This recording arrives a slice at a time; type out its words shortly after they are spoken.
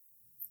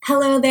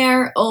Hello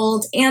there,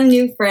 old and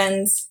new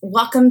friends.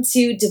 Welcome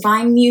to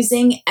Divine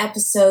Musing,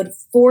 episode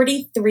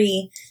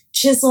 43,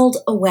 Chiseled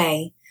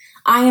Away.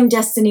 I am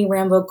Destiny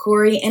Rambo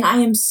Corey, and I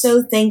am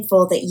so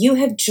thankful that you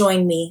have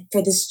joined me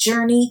for this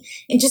journey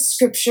into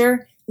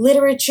scripture,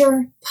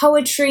 literature,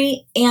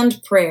 poetry,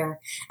 and prayer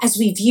as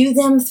we view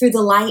them through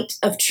the light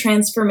of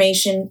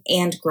transformation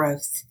and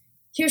growth.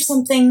 Here's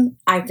something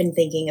I've been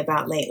thinking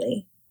about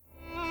lately.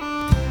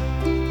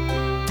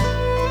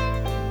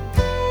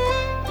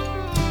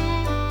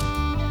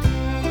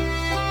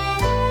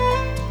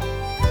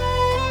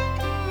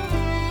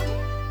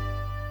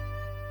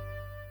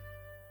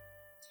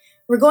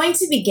 We're going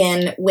to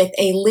begin with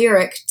a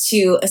lyric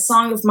to a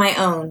song of my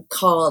own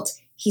called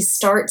He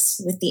Starts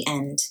with the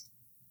End.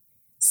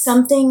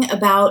 Something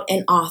about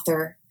an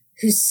author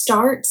who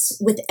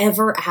starts with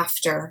ever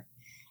after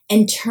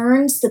and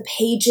turns the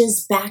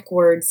pages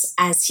backwards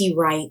as he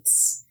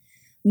writes.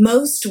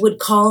 Most would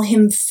call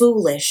him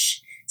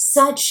foolish,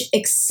 such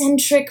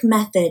eccentric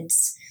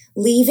methods,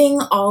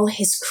 leaving all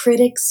his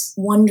critics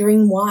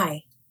wondering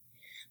why.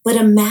 But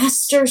a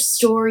master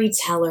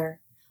storyteller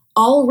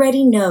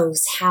already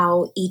knows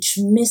how each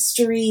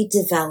mystery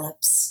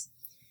develops.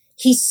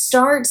 He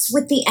starts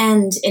with the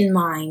end in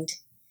mind,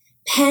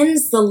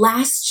 pens the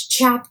last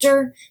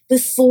chapter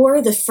before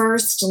the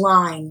first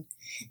line.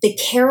 The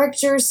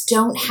characters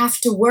don't have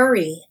to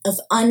worry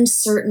of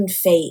uncertain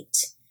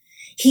fate.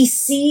 He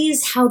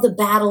sees how the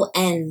battle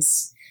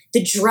ends.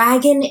 The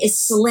dragon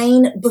is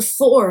slain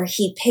before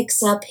he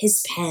picks up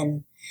his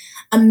pen.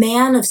 A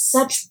man of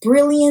such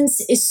brilliance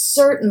is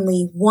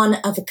certainly one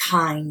of a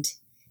kind.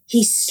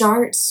 He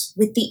starts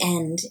with the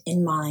end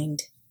in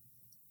mind.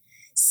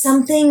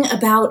 Something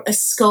about a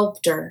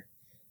sculptor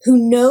who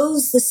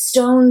knows the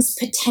stone's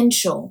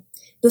potential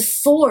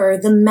before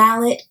the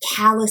mallet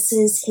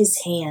calluses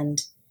his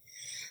hand.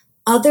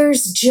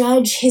 Others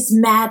judge his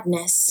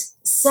madness,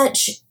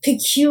 such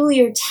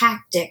peculiar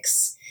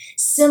tactics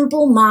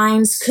simple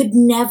minds could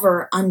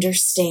never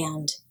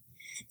understand.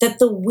 That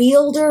the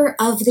wielder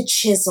of the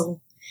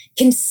chisel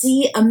can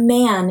see a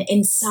man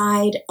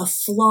inside a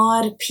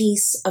flawed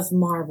piece of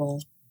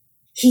marble.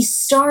 He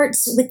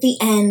starts with the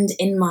end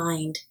in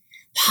mind,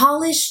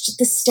 polished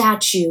the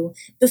statue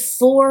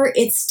before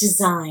its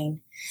design.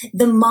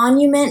 The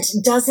monument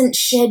doesn't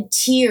shed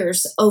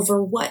tears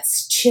over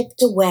what's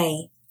chipped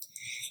away.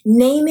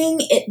 Naming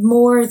it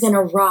more than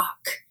a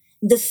rock,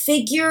 the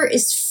figure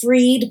is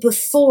freed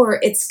before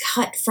it's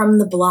cut from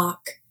the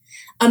block.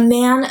 A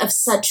man of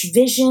such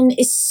vision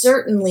is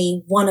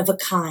certainly one of a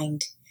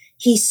kind.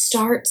 He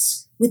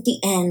starts with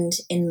the end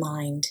in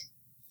mind.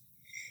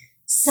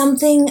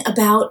 Something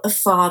about a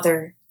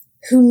father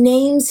who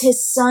names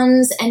his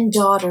sons and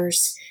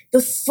daughters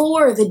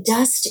before the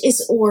dust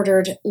is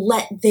ordered,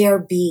 let there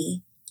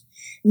be.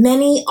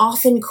 Many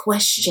often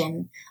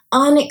question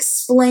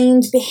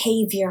unexplained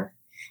behavior,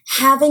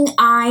 having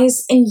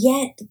eyes and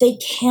yet they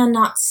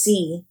cannot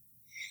see.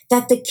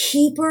 That the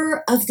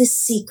keeper of the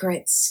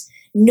secrets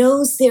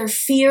knows their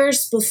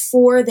fears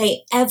before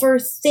they ever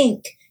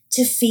think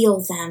to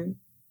feel them.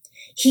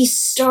 He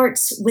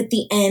starts with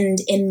the end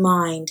in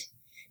mind,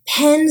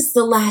 pens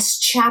the last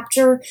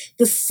chapter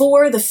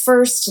before the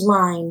first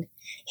line.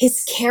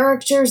 His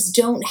characters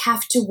don't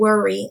have to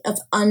worry of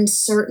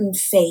uncertain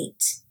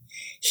fate.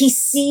 He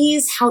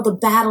sees how the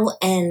battle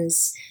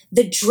ends.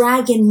 The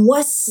dragon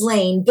was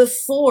slain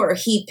before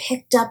he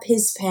picked up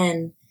his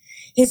pen.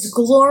 His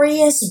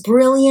glorious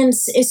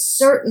brilliance is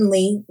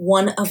certainly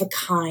one of a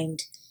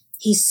kind.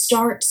 He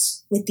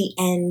starts with the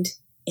end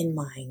in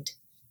mind.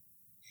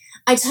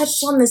 I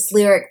touched on this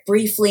lyric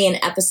briefly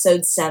in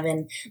episode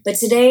 7, but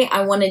today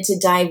I wanted to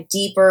dive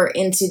deeper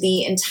into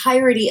the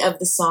entirety of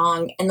the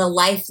song and the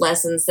life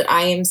lessons that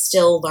I am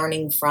still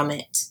learning from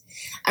it.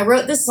 I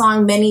wrote this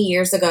song many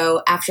years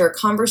ago after a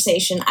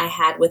conversation I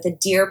had with a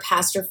dear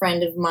pastor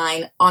friend of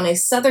mine on a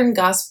Southern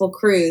gospel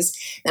cruise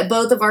that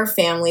both of our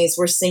families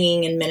were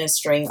singing and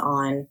ministering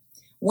on.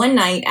 One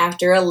night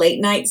after a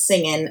late night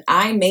singing,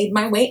 I made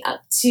my way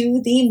up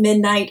to the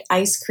midnight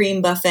ice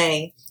cream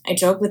buffet. I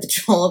joke with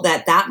Joel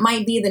that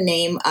might be the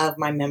name of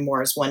my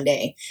memoirs one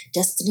day.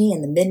 Destiny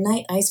and the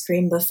Midnight Ice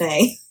Cream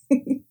Buffet.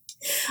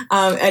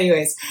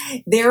 Anyways,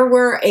 there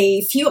were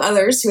a few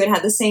others who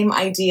had the same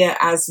idea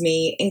as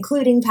me,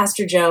 including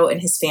Pastor Joe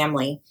and his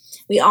family.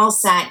 We all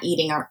sat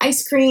eating our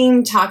ice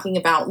cream, talking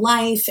about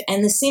life,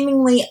 and the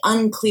seemingly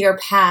unclear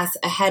path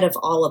ahead of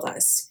all of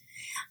us.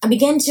 I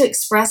began to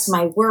express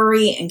my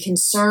worry and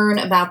concern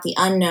about the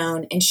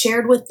unknown and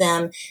shared with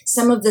them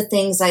some of the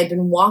things I had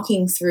been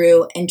walking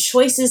through and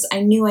choices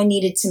I knew I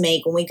needed to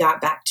make when we got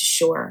back to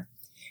shore.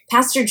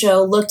 Pastor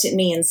Joe looked at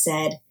me and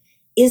said,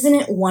 "Isn't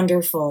it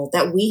wonderful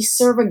that we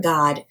serve a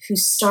God who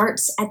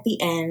starts at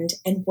the end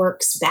and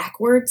works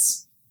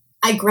backwards?"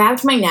 I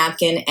grabbed my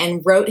napkin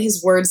and wrote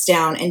his words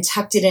down and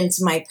tucked it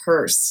into my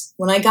purse.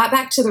 When I got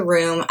back to the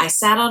room, I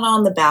sat out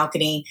on the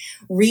balcony,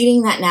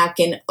 reading that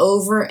napkin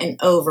over and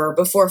over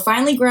before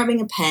finally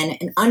grabbing a pen,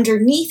 and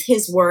underneath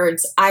his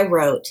words, I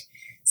wrote,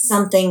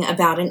 "Something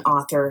about an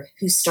author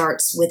who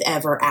starts with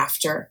ever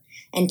after,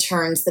 and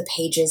turns the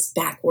pages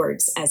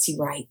backwards as he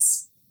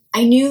writes.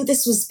 I knew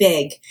this was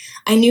big.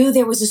 I knew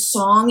there was a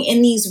song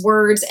in these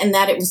words and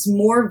that it was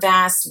more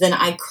vast than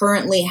I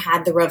currently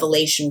had the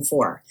revelation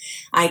for.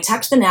 I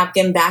tucked the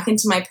napkin back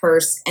into my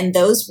purse, and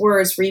those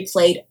words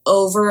replayed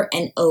over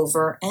and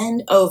over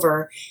and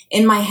over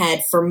in my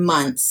head for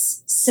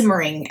months,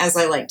 simmering, as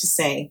I like to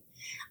say.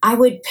 I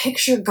would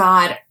picture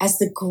God as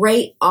the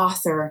great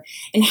author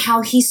and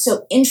how he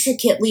so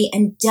intricately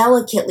and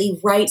delicately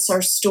writes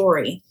our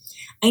story.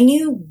 I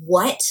knew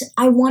what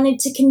I wanted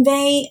to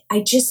convey,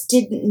 I just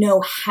didn't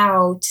know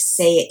how to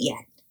say it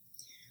yet.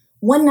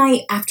 One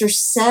night, after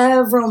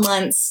several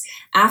months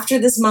after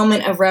this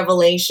moment of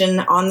revelation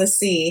on the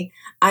sea,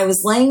 I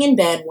was laying in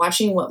bed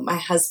watching what my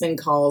husband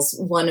calls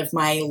one of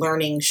my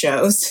learning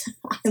shows.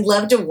 I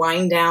love to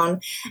wind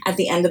down at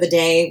the end of the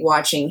day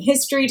watching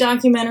history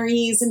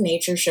documentaries and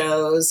nature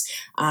shows.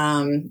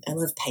 I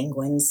love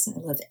penguins. I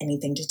love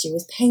anything to do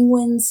with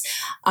penguins.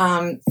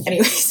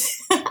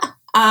 Anyways.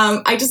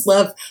 I just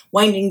love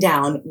winding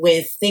down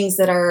with things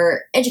that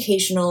are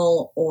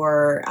educational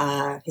or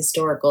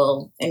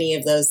historical, any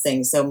of those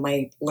things. So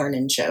my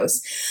learning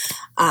shows.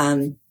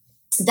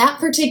 That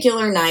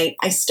particular night,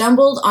 I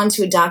stumbled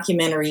onto a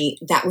documentary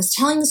that was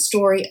telling the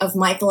story of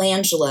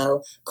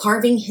Michelangelo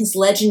carving his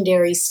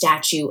legendary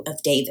statue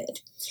of David.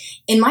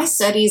 In my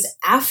studies,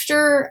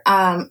 after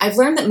I've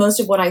learned that most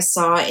of what I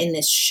saw in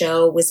this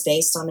show was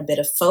based on a bit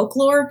of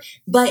folklore,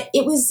 but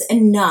it was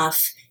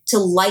enough to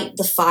light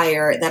the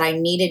fire that I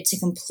needed to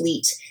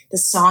complete the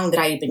song that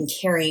I had been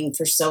carrying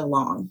for so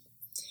long.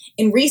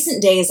 In recent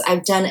days,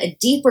 I've done a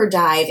deeper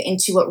dive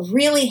into what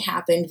really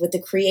happened with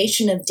the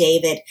creation of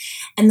David,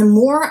 and the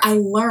more I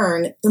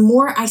learn, the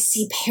more I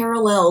see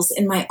parallels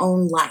in my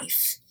own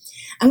life.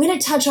 I'm going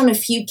to touch on a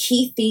few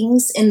key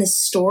things in this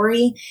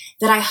story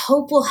that I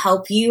hope will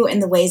help you in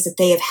the ways that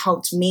they have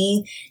helped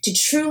me to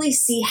truly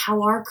see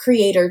how our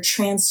Creator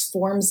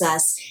transforms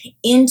us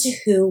into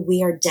who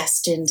we are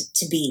destined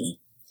to be.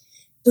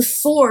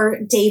 Before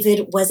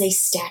David was a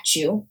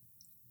statue,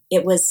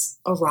 it was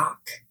a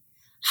rock,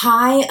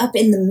 high up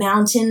in the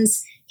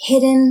mountains,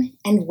 hidden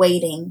and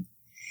waiting.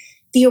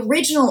 The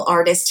original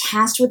artist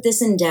tasked with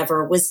this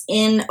endeavor was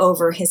in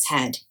over his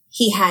head.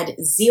 He had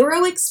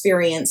zero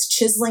experience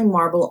chiseling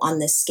marble on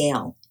this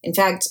scale. In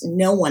fact,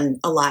 no one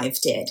alive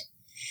did.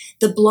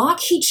 The block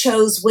he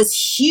chose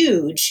was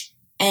huge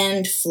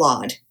and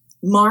flawed,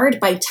 marred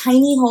by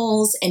tiny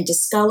holes and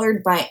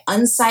discolored by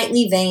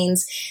unsightly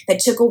veins that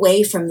took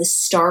away from the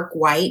stark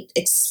white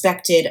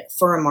expected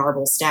for a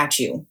marble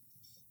statue.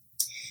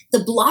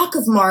 The block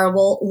of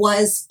marble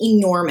was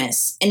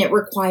enormous, and it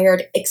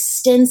required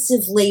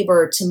extensive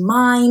labor to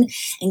mine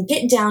and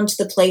get down to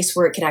the place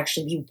where it could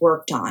actually be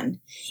worked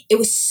on. It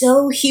was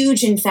so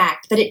huge, in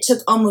fact, that it took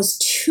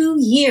almost 2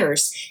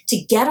 years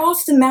to get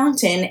off the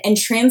mountain and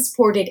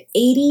transport it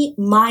 80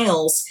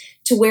 miles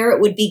to where it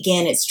would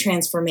begin its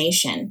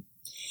transformation.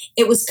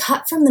 It was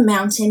cut from the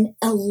mountain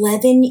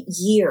 11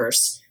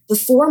 years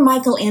before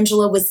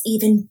Michelangelo was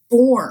even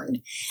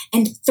born,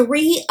 and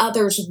 3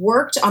 others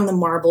worked on the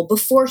marble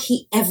before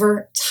he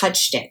ever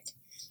touched it,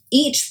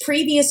 each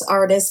previous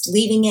artist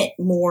leaving it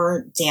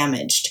more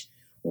damaged,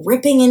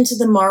 ripping into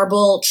the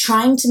marble,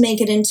 trying to make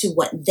it into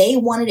what they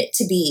wanted it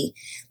to be,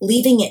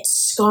 leaving it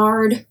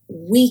scarred,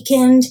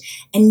 weakened,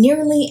 and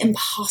nearly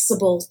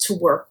impossible to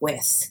work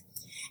with.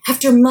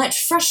 After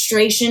much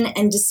frustration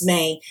and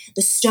dismay,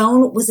 the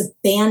stone was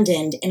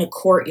abandoned in a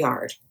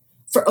courtyard.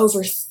 For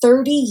over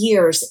 30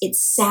 years, it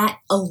sat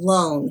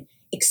alone,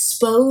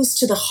 exposed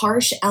to the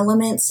harsh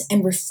elements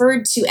and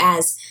referred to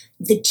as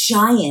the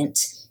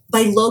giant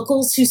by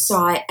locals who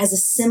saw it as a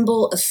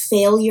symbol of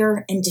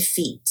failure and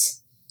defeat.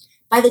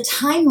 By the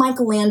time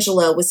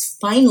Michelangelo was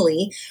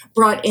finally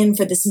brought in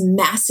for this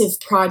massive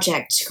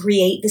project to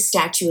create the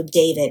statue of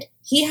David,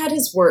 he had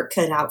his work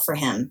cut out for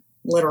him,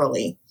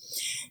 literally.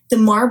 The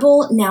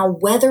marble, now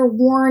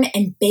weather-worn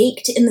and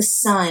baked in the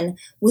sun,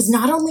 was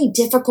not only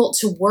difficult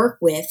to work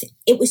with,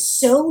 it was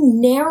so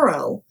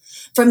narrow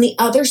from the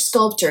other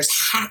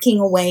sculptors hacking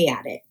away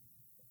at it.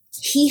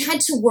 He had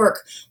to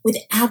work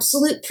with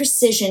absolute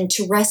precision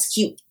to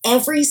rescue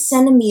every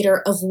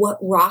centimeter of what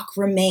rock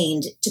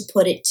remained to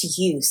put it to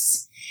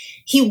use.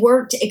 He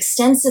worked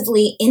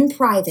extensively in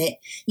private,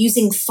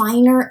 using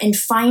finer and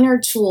finer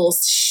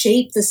tools to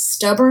shape the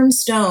stubborn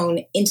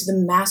stone into the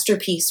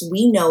masterpiece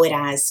we know it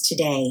as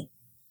today.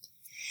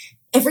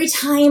 Every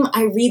time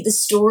I read the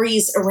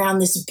stories around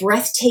this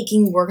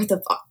breathtaking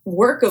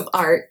work of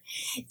art,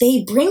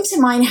 they bring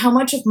to mind how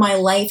much of my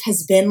life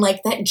has been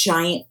like that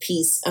giant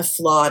piece of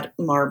flawed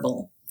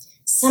marble.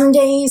 Some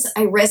days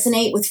I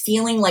resonate with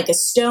feeling like a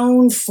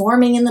stone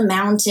forming in the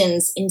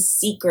mountains in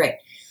secret,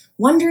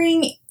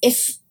 wondering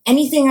if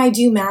anything I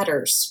do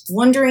matters,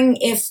 wondering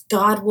if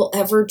God will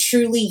ever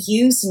truly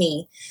use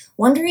me,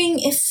 wondering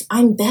if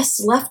I'm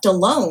best left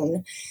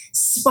alone,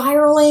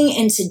 spiraling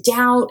into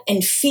doubt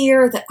and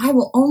fear that I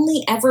will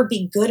only ever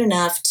be good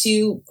enough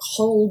to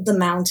hold the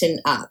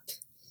mountain up.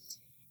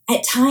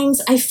 At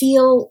times I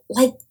feel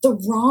like the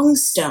wrong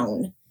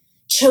stone,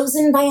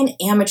 chosen by an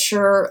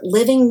amateur,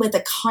 living with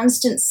a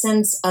constant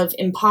sense of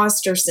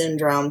imposter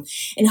syndrome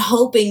and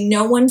hoping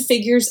no one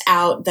figures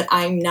out that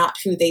I'm not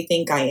who they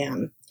think I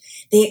am.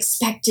 They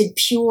expected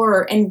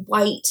pure and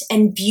white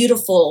and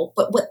beautiful,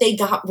 but what they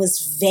got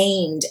was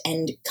veined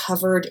and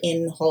covered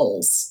in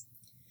holes.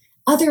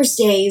 Others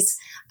days,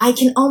 I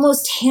can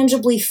almost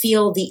tangibly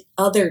feel the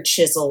other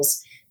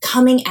chisels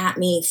coming at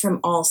me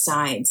from all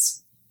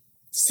sides.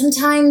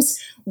 Sometimes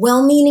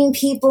well-meaning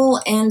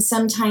people and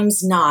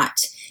sometimes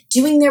not,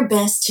 doing their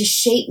best to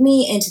shape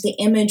me into the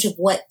image of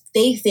what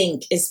they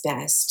think is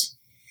best.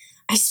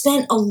 I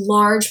spent a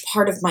large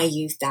part of my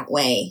youth that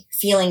way,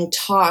 feeling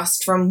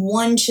tossed from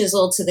one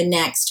chisel to the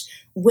next,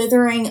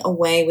 withering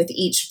away with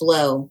each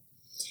blow,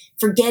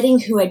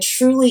 forgetting who I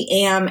truly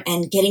am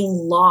and getting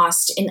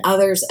lost in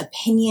others'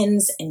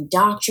 opinions and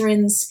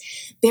doctrines,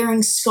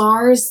 bearing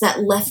scars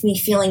that left me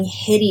feeling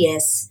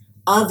hideous,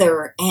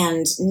 other,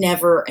 and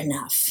never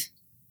enough.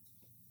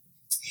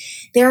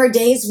 There are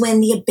days when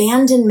the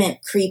abandonment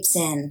creeps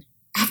in.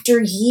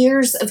 After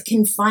years of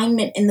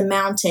confinement in the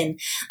mountain,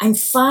 I'm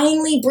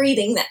finally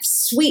breathing that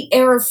sweet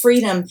air of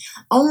freedom,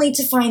 only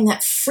to find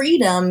that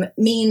freedom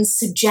means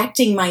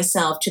subjecting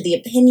myself to the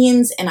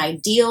opinions and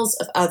ideals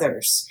of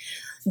others.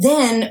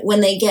 Then,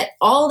 when they get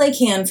all they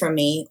can from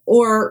me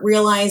or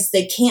realize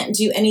they can't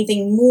do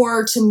anything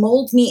more to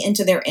mold me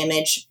into their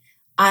image,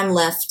 I'm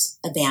left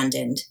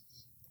abandoned,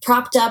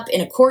 propped up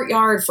in a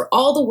courtyard for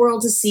all the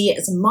world to see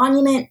as a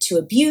monument to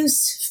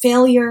abuse,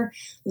 failure,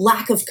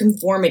 lack of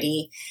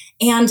conformity.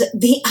 And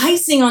the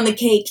icing on the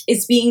cake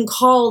is being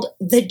called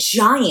the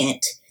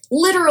giant,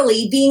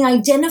 literally being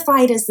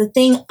identified as the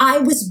thing I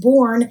was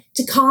born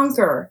to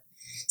conquer,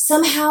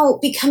 somehow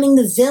becoming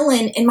the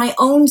villain in my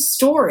own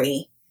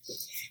story.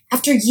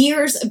 After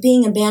years of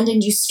being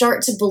abandoned, you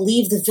start to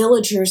believe the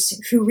villagers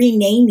who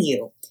rename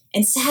you,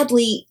 and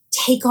sadly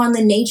take on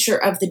the nature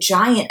of the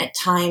giant at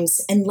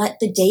times and let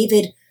the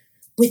David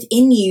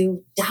within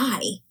you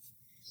die.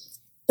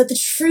 But the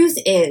truth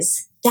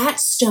is, that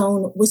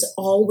stone was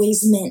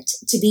always meant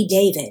to be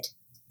David,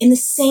 in the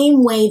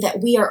same way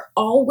that we are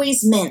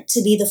always meant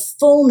to be the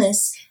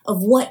fullness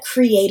of what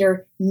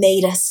Creator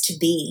made us to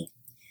be.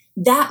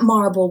 That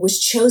marble was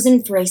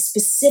chosen for a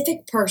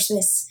specific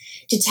purpose,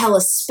 to tell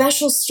a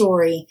special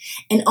story,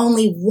 and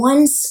only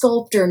one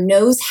sculptor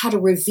knows how to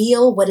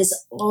reveal what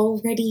is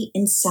already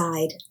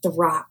inside the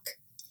rock.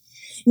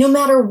 No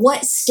matter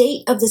what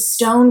state of the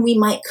stone we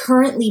might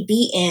currently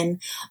be in,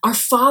 our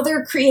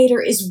Father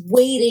Creator is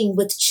waiting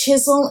with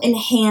chisel in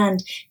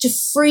hand to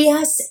free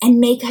us and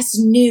make us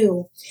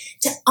new,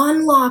 to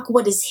unlock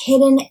what is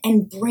hidden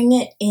and bring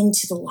it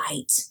into the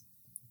light.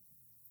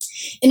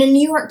 In a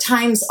New York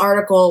Times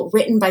article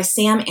written by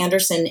Sam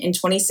Anderson in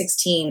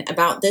 2016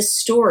 about this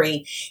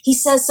story, he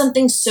says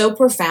something so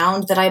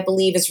profound that I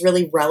believe is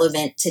really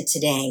relevant to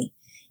today.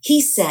 He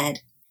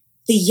said,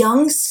 "The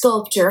young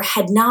sculptor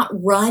had not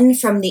run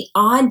from the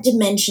odd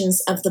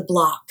dimensions of the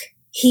block.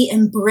 He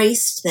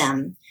embraced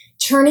them,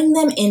 turning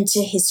them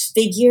into his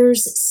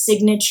figure's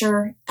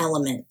signature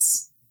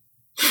elements."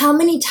 How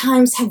many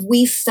times have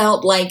we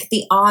felt like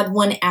the odd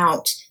one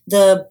out,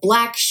 the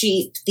black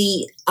sheep,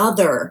 the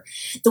other,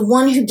 the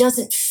one who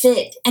doesn't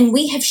fit, and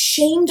we have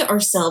shamed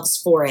ourselves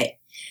for it?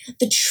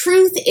 The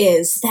truth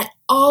is that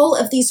all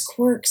of these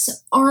quirks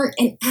aren't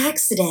an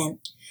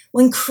accident.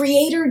 When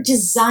Creator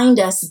designed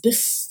us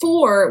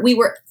before we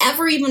were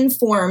ever even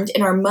formed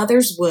in our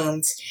mother's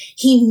wombs,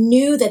 He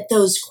knew that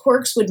those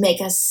quirks would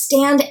make us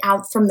stand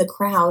out from the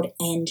crowd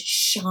and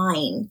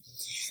shine.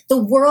 The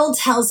world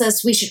tells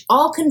us we should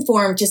all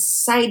conform to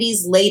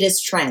society's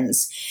latest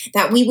trends,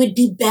 that we would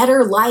be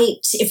better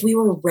liked if we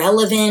were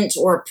relevant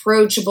or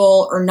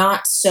approachable or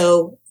not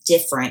so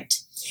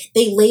different.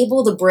 They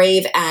label the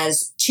brave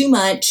as too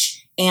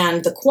much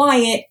and the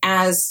quiet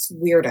as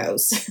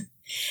weirdos.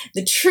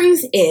 The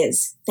truth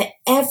is that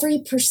every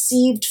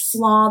perceived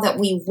flaw that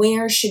we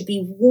wear should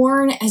be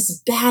worn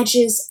as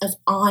badges of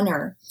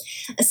honor,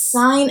 a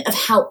sign of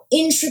how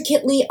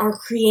intricately our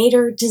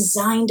Creator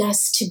designed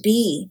us to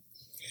be.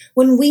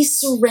 When we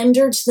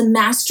surrender to the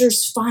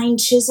Master's fine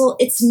chisel,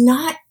 it's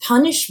not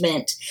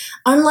punishment,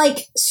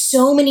 unlike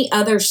so many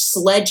other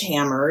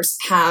sledgehammers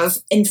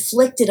have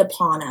inflicted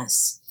upon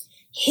us.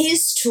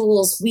 His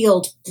tools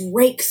wield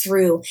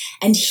breakthrough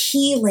and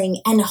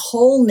healing and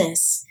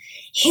wholeness.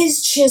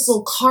 His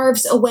chisel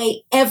carves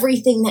away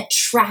everything that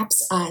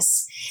traps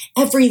us,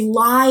 every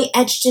lie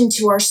etched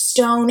into our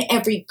stone,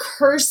 every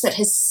curse that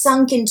has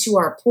sunk into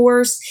our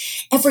pores,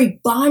 every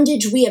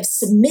bondage we have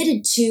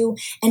submitted to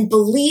and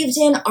believed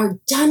in are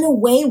done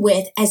away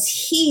with as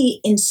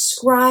He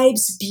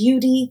inscribes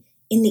beauty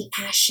in the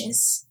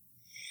ashes.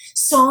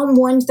 Psalm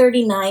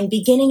 139,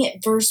 beginning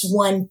at verse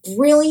 1,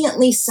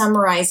 brilliantly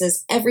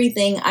summarizes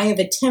everything I have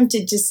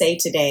attempted to say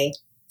today,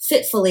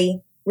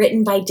 fitfully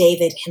written by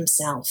David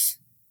himself.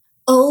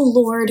 "O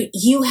Lord,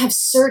 you have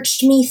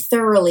searched me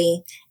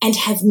thoroughly and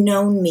have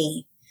known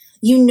me.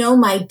 You know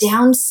my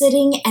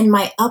downsitting and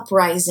my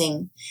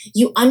uprising.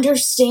 You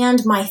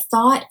understand my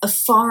thought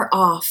afar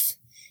off.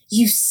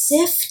 You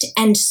sift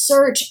and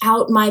search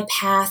out my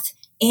path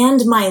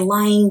and my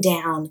lying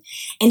down,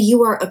 and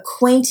you are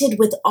acquainted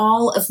with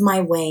all of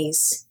my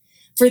ways.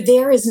 For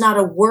there is not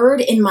a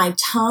word in my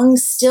tongue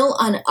still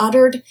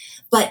unuttered,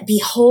 but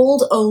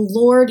behold, O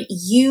Lord,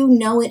 you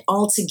know it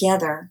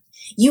altogether.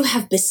 You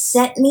have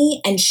beset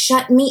me and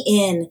shut me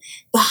in,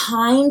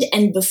 behind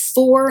and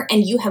before,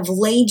 and you have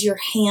laid your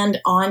hand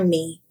on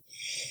me.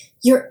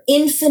 Your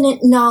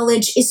infinite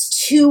knowledge is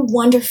too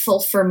wonderful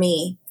for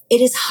me.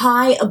 It is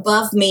high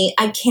above me.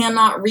 I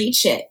cannot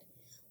reach it.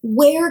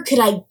 Where could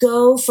I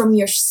go from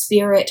your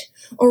spirit,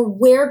 or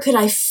where could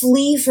I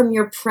flee from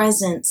your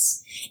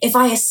presence? If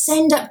I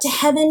ascend up to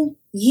heaven,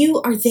 you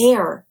are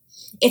there.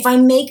 If I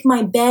make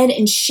my bed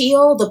in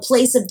Sheol, the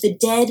place of the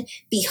dead,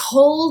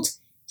 behold,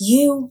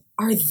 you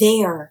are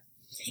there.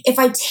 If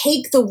I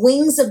take the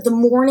wings of the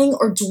morning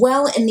or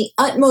dwell in the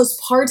utmost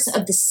parts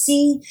of the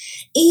sea,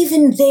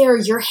 even there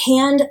your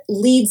hand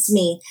leads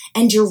me,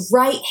 and your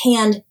right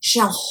hand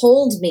shall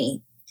hold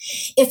me.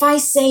 If I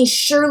say,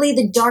 surely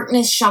the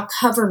darkness shall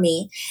cover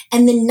me,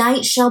 and the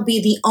night shall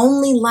be the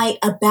only light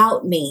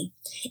about me,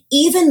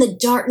 even the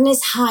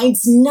darkness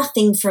hides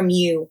nothing from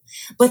you,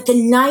 but the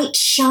night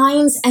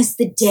shines as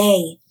the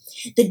day.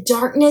 The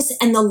darkness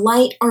and the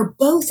light are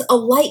both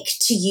alike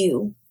to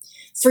you.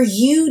 For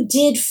you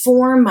did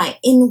form my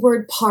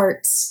inward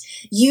parts.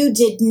 You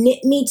did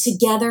knit me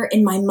together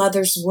in my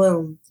mother's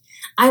womb.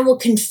 I will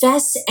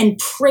confess and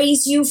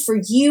praise you, for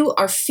you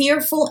are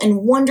fearful and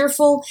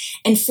wonderful,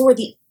 and for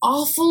the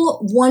awful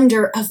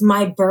wonder of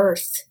my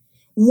birth.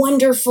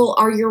 Wonderful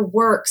are your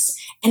works,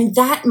 and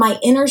that my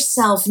inner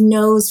self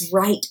knows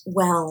right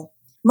well.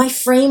 My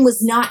frame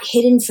was not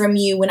hidden from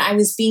you when I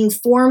was being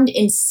formed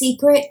in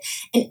secret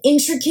and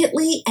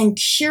intricately and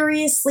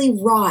curiously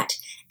wrought,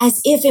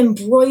 as if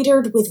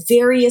embroidered with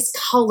various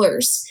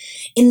colors,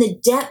 in the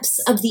depths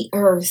of the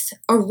earth,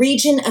 a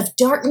region of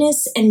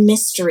darkness and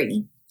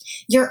mystery.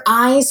 Your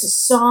eyes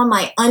saw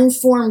my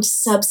unformed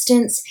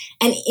substance,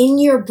 and in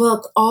your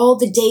book all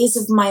the days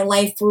of my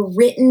life were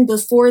written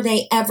before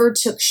they ever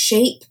took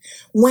shape,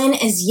 when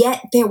as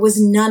yet there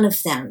was none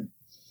of them.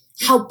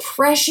 How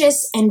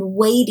precious and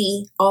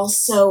weighty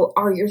also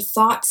are your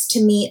thoughts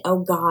to me, O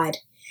God.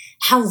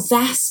 How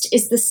vast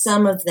is the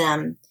sum of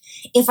them.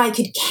 If I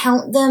could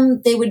count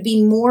them, they would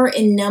be more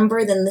in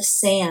number than the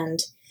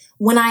sand.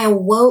 When I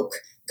awoke,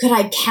 could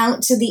I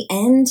count to the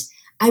end?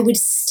 I would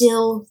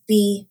still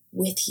be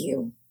with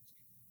you.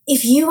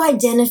 If you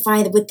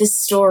identify with this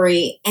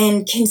story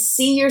and can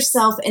see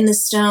yourself in the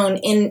stone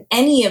in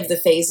any of the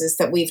phases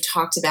that we've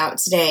talked about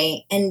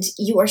today, and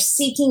you are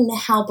seeking the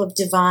help of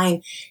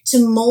divine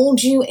to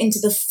mold you into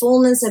the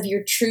fullness of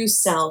your true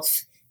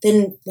self,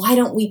 then why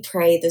don't we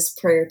pray this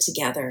prayer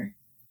together?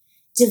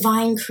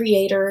 Divine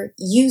Creator,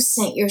 you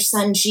sent your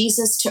Son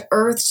Jesus to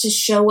earth to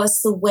show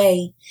us the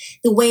way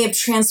of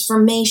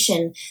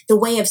transformation, the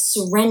way of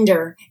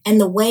surrender, and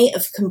the way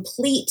of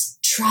complete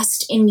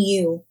trust in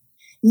you.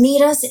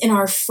 Meet us in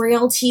our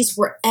frailties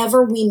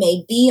wherever we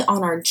may be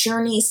on our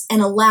journeys,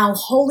 and allow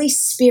Holy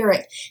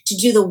Spirit to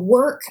do the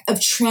work of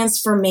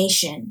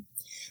transformation.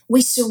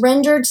 We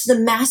surrender to the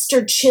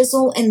master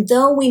chisel, and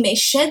though we may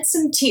shed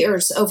some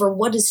tears over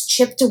what is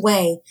chipped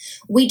away,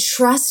 we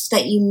trust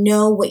that you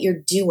know what you're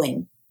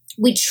doing.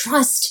 We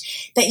trust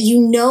that you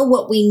know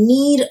what we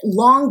need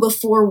long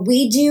before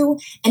we do,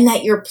 and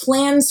that your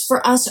plans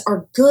for us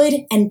are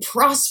good and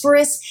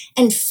prosperous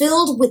and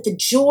filled with the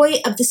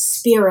joy of the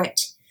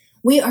Spirit.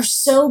 We are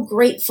so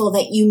grateful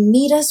that you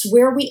meet us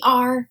where we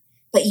are,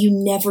 but you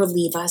never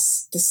leave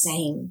us the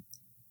same.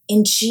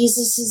 In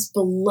Jesus'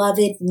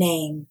 beloved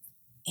name,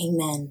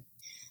 amen.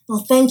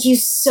 Well, thank you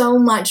so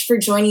much for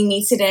joining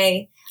me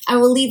today. I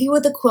will leave you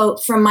with a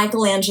quote from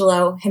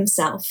Michelangelo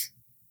himself.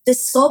 The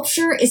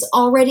sculpture is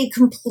already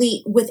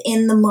complete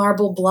within the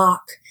marble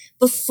block.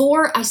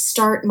 Before I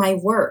start my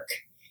work,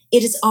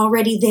 it is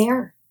already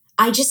there.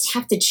 I just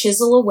have to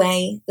chisel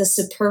away the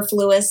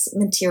superfluous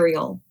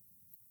material.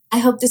 I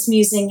hope this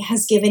musing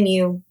has given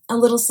you a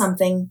little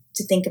something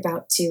to think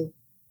about too.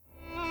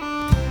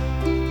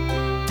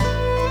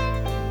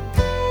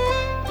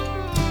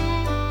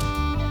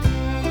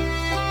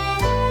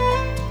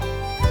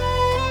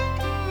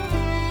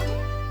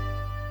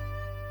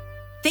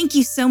 Thank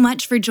you so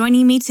much for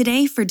joining me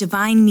today for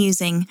Divine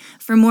Musing.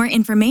 For more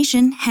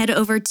information, head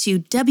over to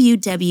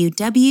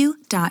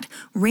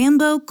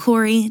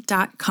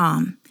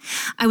www.rambocorey.com.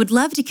 I would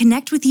love to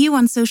connect with you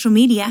on social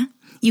media.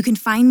 You can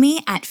find me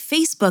at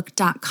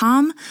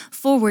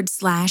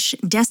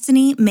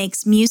facebook.com/Destiny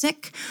Makes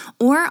Music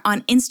or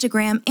on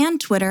Instagram and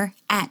Twitter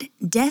at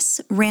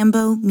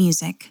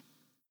DesRamboMusic.